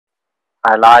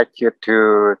I like you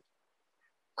to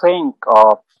think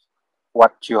of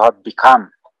what you have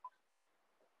become.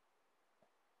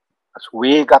 As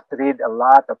we got rid a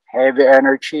lot of heavy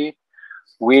energy,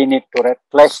 we need to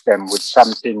replace them with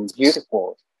something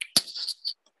beautiful.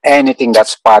 Anything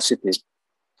that's positive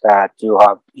that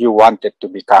you wanted to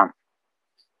become.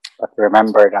 But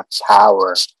remember that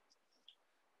power.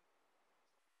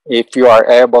 If you are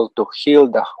able to heal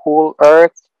the whole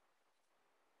earth,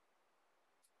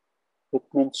 it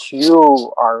means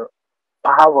you are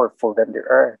powerful than the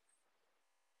earth.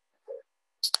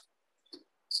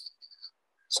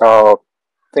 So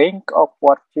think of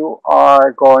what you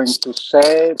are going to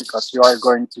say because you are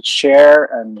going to share,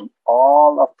 and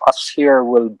all of us here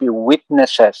will be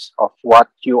witnesses of what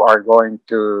you are going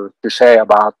to say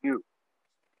about you.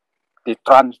 To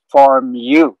transform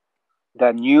you,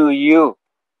 the new you.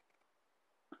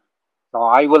 So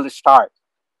I will start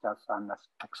just an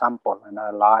example, and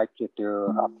I like you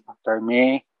to after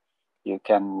me. You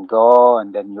can go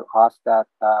and then you ask that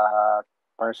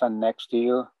person next to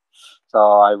you. So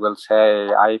I will say,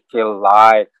 I feel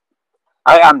like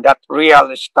I am that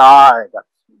real star that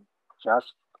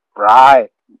just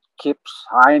bright, keeps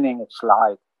shining its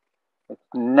light. It's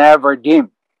never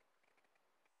dim.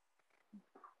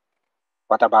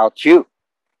 What about you?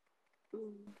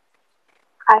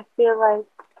 I feel like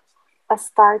a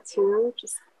star too,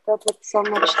 just filled with so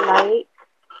much light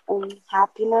and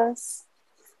happiness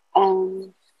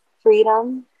and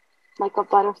freedom, like a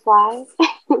butterfly,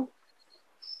 filled with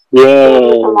a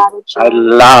Yay! lot of I joy.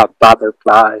 love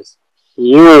butterflies.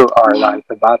 You are like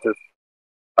a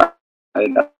butterfly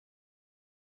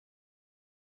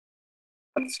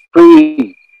that's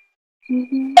free.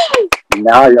 Mm-hmm.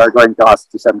 Now you are going to ask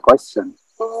you some questions.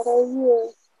 What are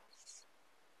you?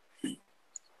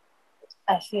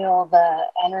 I feel the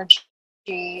energy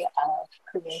of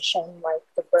creation, like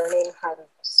the burning heart of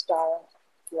a star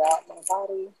throughout my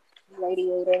body,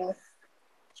 radiating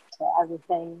to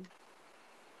everything,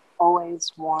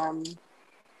 always warm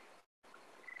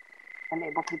and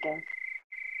able to give.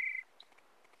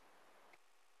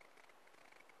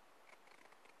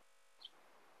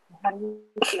 How do you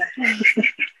feel?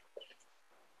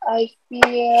 I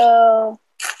feel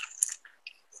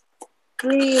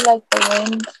free like the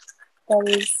wind that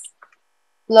is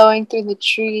blowing through the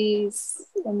trees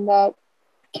and that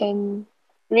can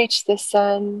reach the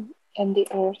sun and the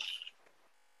earth.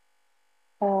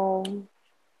 Um,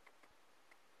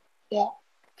 yeah,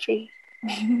 free.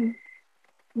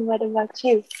 What about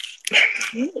you?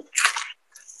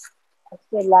 I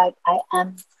feel like I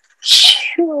am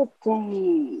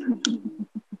shooting,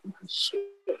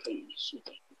 shooting.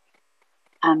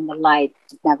 And the light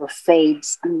that never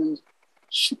fades, and the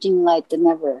shooting light that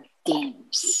never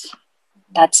dims.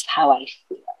 That's how I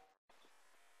feel.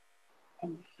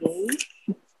 And you?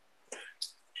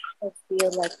 I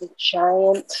feel like a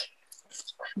giant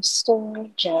crystal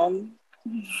gem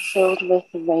filled with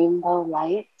rainbow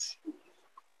light.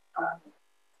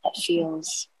 That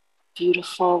feels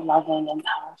beautiful, loving, and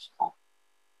powerful.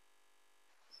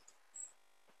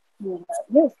 What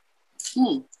about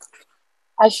you?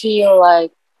 I feel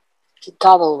like a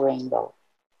double rainbow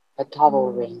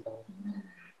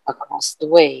across the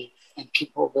way, and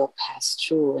people will pass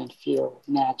through and feel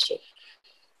magic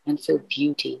and feel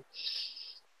beauty.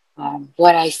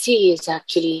 What I see is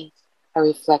actually a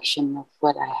reflection of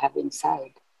what I have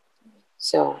inside.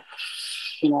 So,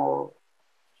 you know,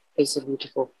 it's a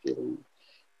beautiful feeling.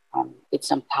 It's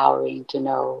empowering to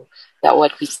know that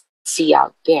what we see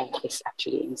out there is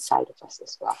actually inside of us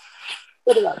as well.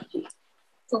 What about you?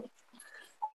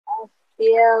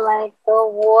 Feel like the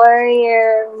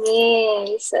warrior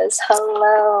me says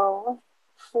hello.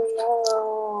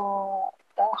 Hello.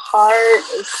 The heart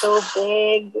is so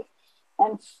big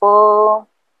and full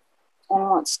and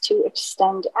wants to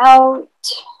extend out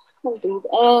and breathe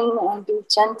in and be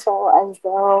gentle as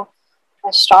though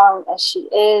as strong as she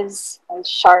is, as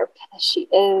sharp as she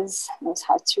is, knows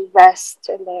how to rest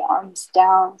and lay arms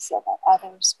down so that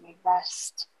others may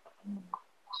rest.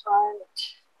 Heart,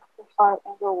 the heart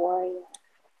of a warrior.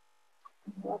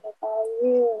 What about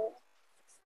you?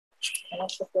 I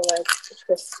also feel like the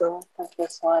crystal, like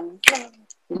this one,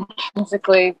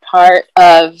 physically part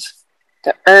of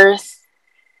the earth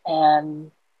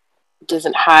and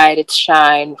doesn't hide its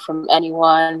shine from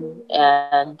anyone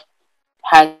and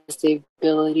has the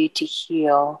ability to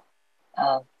heal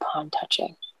upon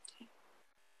touching.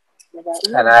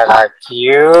 And I like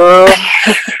you,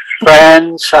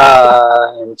 friends,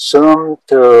 in Zoom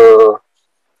to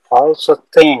also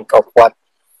think of what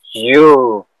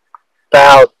you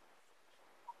felt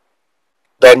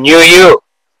the new you.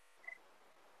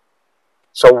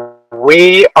 So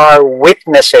we are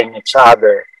witnessing each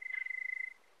other,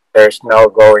 there's no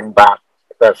going back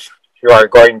because you are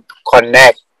going to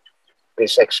connect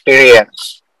this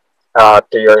experience to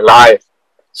your life.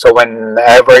 So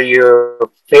whenever you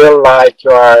feel like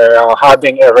you are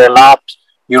having a relapse,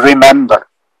 you remember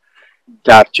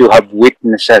that you have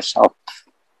witnesses of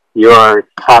your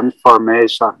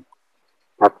transformation,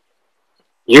 that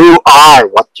you are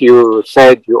what you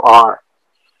said you are.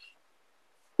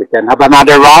 We can have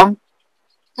another round.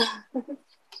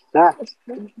 Yeah.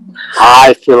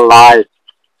 I feel like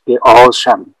the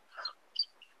ocean,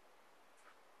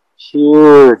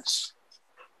 huge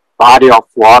body of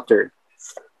water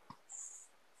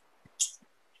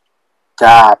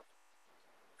that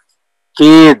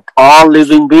feed all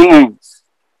living beings,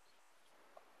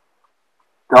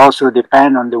 those who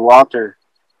depend on the water.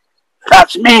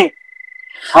 That's me.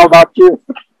 How about you?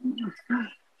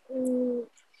 Mm,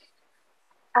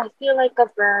 I feel like a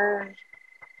bird.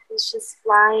 It's just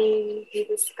flying through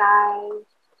the sky,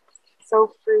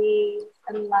 so free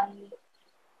and light,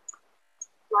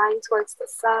 flying towards the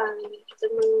sun, the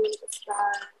moon, the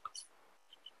stars,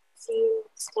 seeing,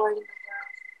 exploring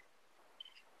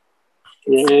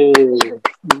Yay. the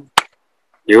world.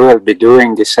 You will be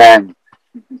doing the same.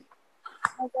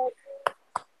 How about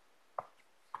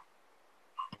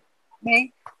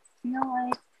Okay. You know,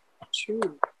 I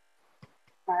true.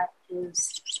 That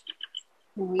is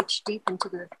reach deep into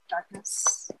the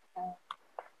darkness,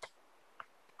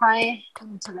 high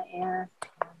into the air,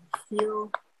 and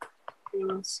feel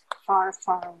things far,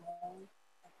 far away.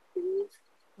 Breathe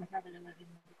with other living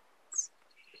beings.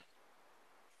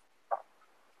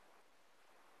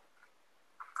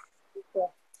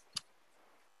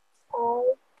 I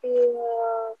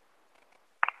feel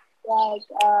like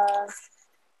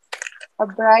a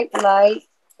bright light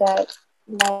that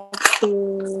likes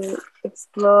to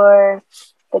explore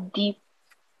the deep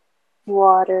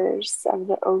waters of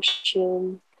the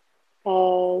ocean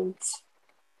and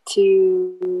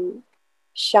to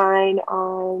shine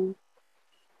on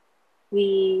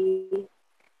the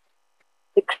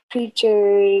the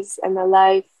creatures and the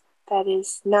life that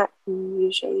is not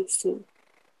usually seen.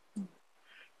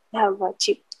 How about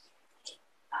you?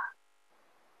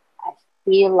 I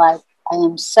feel like I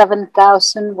am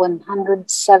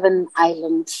 7,107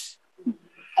 islands.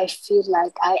 I feel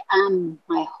like I am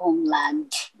my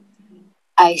homeland.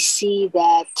 I see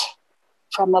that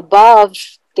from above,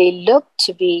 they look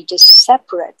to be just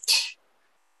separate,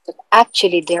 but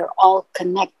actually they're all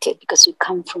connected because we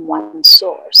come from one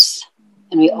source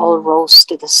and we all rose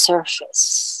to the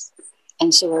surface.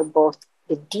 And so we're both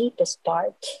the deepest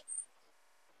part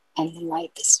and the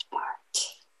lightest part.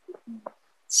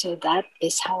 So that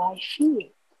is how I feel.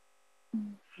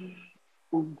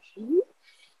 Mm-hmm.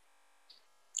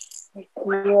 I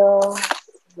feel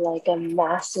like a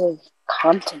massive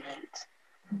continent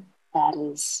That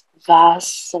is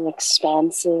vast and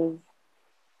expansive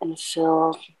and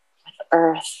filled with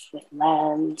earth, with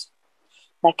land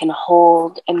that can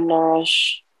hold and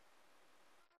nourish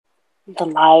the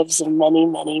lives of many,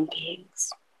 many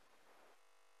beings.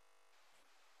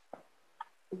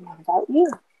 What about you?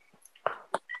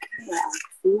 Yeah, I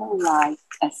feel like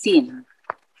a sin.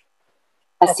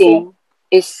 A sin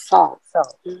is salt.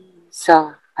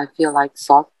 So I feel like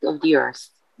salt of the earth.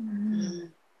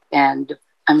 And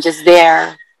I'm just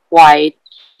there, white.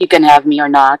 You can have me or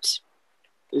not.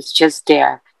 It's just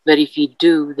there. But if you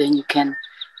do, then you can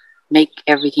make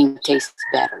everything taste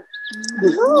better.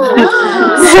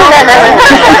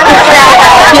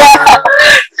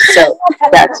 So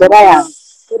that's what I am.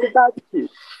 What about you?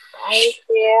 I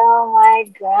feel my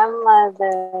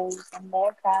grandmothers and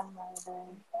their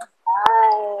grandmothers.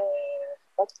 Hi,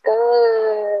 what's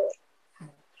good?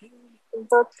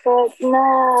 What's good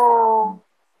now?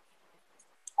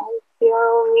 I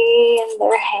feel me in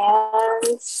their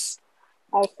hands.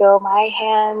 I feel my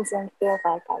hands and feel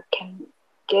like I can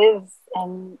give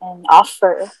and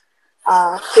offer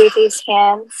through these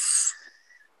hands.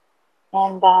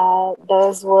 And that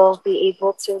those will be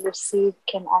able to receive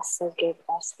can also give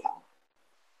as well.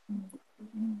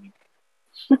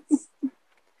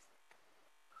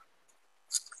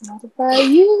 What about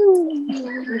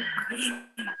you?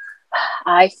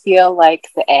 I feel like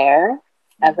the air,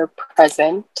 ever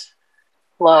present,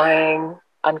 flowing,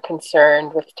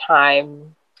 unconcerned with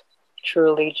time,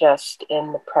 truly just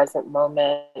in the present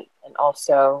moment, and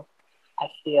also I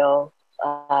feel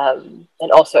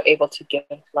and also able to give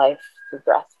life through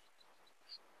breath.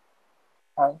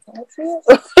 That's it.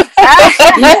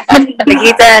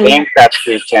 I think that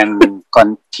we can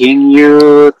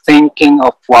continue thinking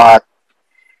of what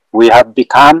we have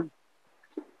become,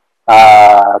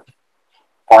 uh,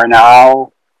 for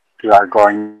now, we are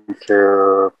going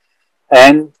to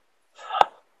end,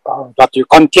 but you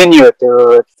continue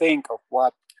to think of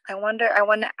what. I want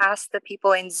to ask the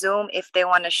people in Zoom if they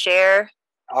want to share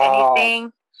Oh,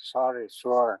 anything. sorry,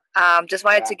 sure. Just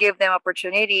wanted to give them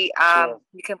opportunity. Sure.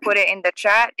 You can put it in the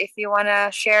chat if you want to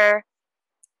share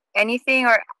anything,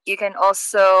 or you can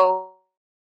also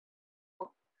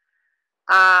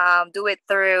do it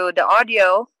through the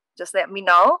audio. Just let me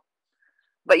know,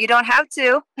 but you don't have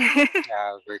to.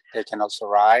 They can also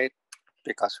write,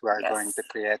 because we are going Yes. to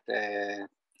create a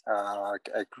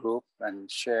group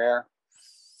and share.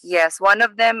 Yes, one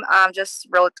of them just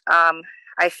wrote,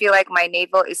 I feel like my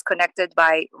navel is connected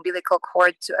by umbilical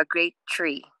cord to a great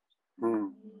tree.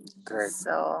 Great.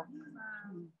 So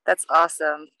that's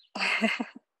awesome.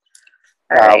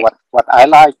 All right. What I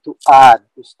like to add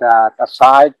is that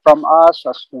aside from us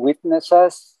as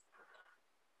witnesses,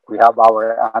 we have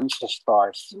our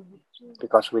ancestors,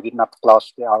 because we did not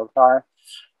close the altar,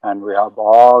 and we have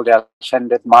all the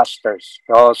ascended masters,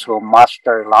 those who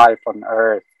master life on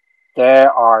earth. They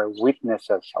are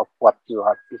witnesses of what you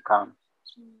have become.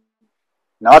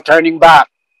 No turning back.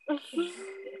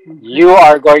 You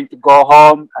are going to go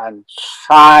home and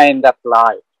shine that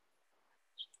light.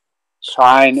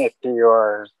 Shine it to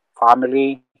your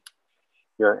family,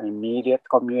 your immediate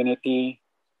community,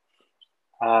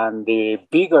 and the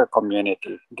bigger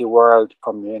community, the world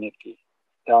community.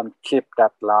 Don't keep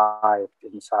that light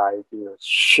inside you.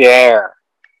 Share.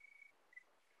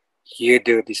 You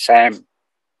do the same.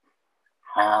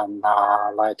 And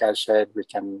like I said, we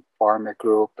can form a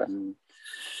group, and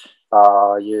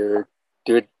you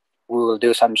do. We will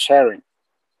do some sharing.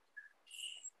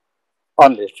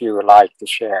 Only if you would like to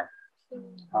share.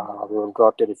 We will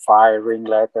go to the firing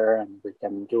letter, and we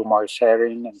can do more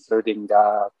sharing, including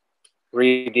the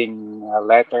reading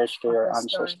letters to your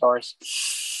ancestors.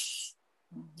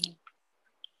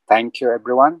 Thank you,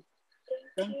 everyone.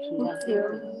 Thank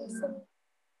you.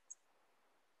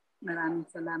 Maraming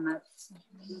salamat.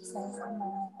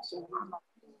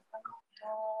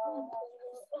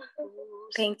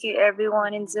 Thank you,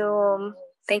 everyone in Zoom.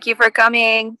 Thank you for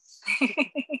coming. I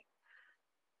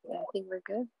think we're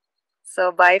good.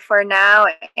 So bye for now,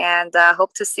 and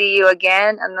hope to see you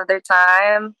again another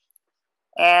time.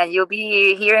 And you'll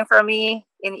be hearing from me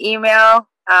in email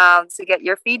to get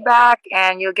your feedback,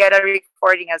 and you'll get a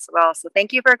recording as well. So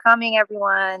thank you for coming,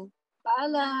 everyone.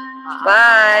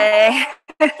 Bye.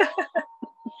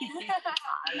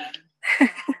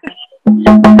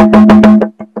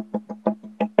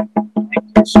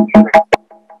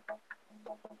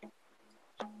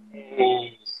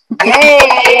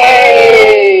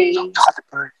 Yay! Look at the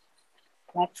bird.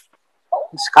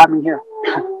 It's coming here.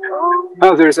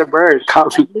 Oh, there's a bird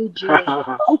coming.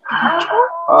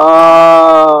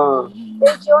 Oh.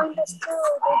 They joined us too.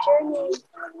 They journey.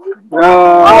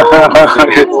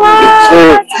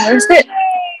 Where's it?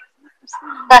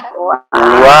 What?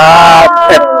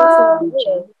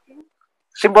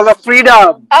 Symbol of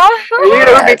freedom. You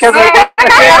became a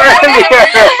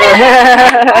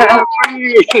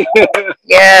free.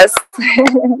 Yes.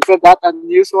 So that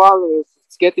unusual.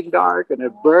 It's getting dark and a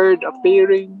bird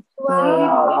appearing.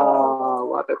 Wow.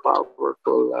 What a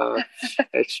powerful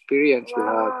experience we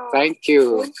had. Thank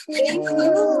you.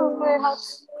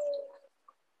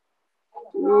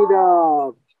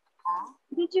 Freedom.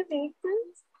 Did you make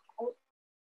this?